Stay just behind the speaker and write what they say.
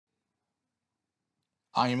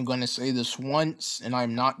I am going to say this once, and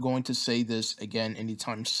I'm not going to say this again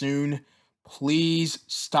anytime soon. Please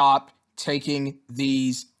stop taking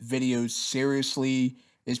these videos seriously.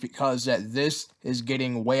 It's because that this is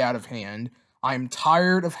getting way out of hand. I'm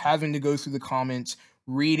tired of having to go through the comments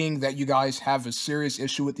reading that you guys have a serious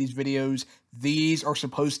issue with these videos. These are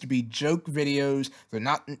supposed to be joke videos. They're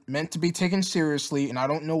not meant to be taken seriously, and I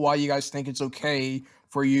don't know why you guys think it's okay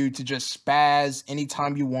for you to just spaz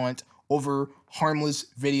anytime you want over harmless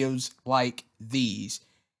videos like these.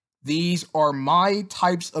 These are my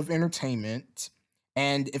types of entertainment,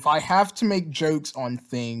 and if I have to make jokes on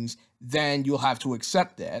things, then you'll have to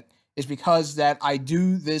accept that. It's because that I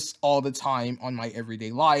do this all the time on my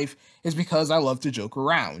everyday life. It's because I love to joke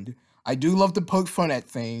around. I do love to poke fun at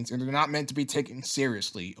things, and they're not meant to be taken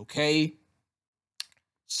seriously, okay?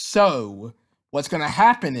 So, what's going to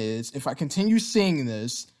happen is, if I continue seeing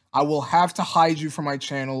this, I will have to hide you from my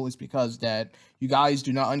channel. It's because that you guys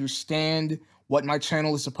do not understand what my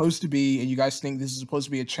channel is supposed to be, and you guys think this is supposed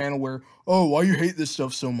to be a channel where, oh, why you hate this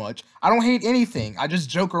stuff so much? I don't hate anything. I just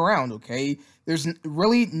joke around, okay? There's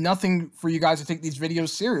really nothing for you guys to take these videos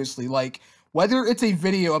seriously. Like, whether it's a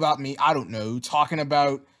video about me, I don't know, talking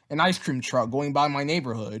about an ice cream truck going by my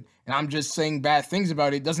neighborhood, and I'm just saying bad things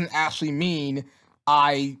about it, doesn't actually mean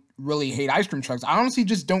I really hate ice cream trucks. I honestly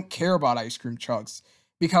just don't care about ice cream trucks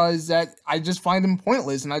because that I just find them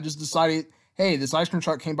pointless, and I just decided, hey, this ice cream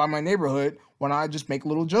truck came by my neighborhood, why not just make a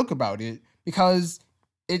little joke about it? Because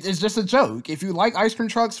it's just a joke. If you like ice cream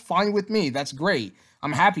trucks, fine with me. That's great.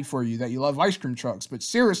 I'm happy for you that you love ice cream trucks. But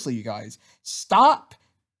seriously, you guys, stop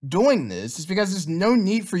doing this. It's because there's no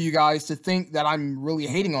need for you guys to think that I'm really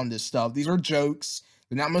hating on this stuff. These are jokes.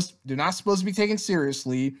 They're not supposed to be taken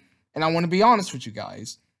seriously. And I want to be honest with you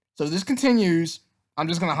guys. So if this continues, I'm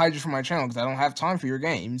just gonna hide you from my channel because I don't have time for your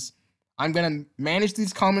games. I'm gonna manage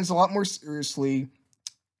these comments a lot more seriously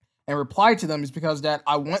and reply to them is because that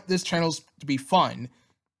I want this channel to be fun.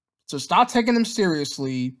 So stop taking them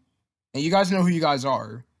seriously, and you guys know who you guys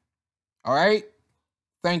are. All right?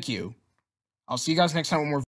 Thank you. I'll see you guys next time with more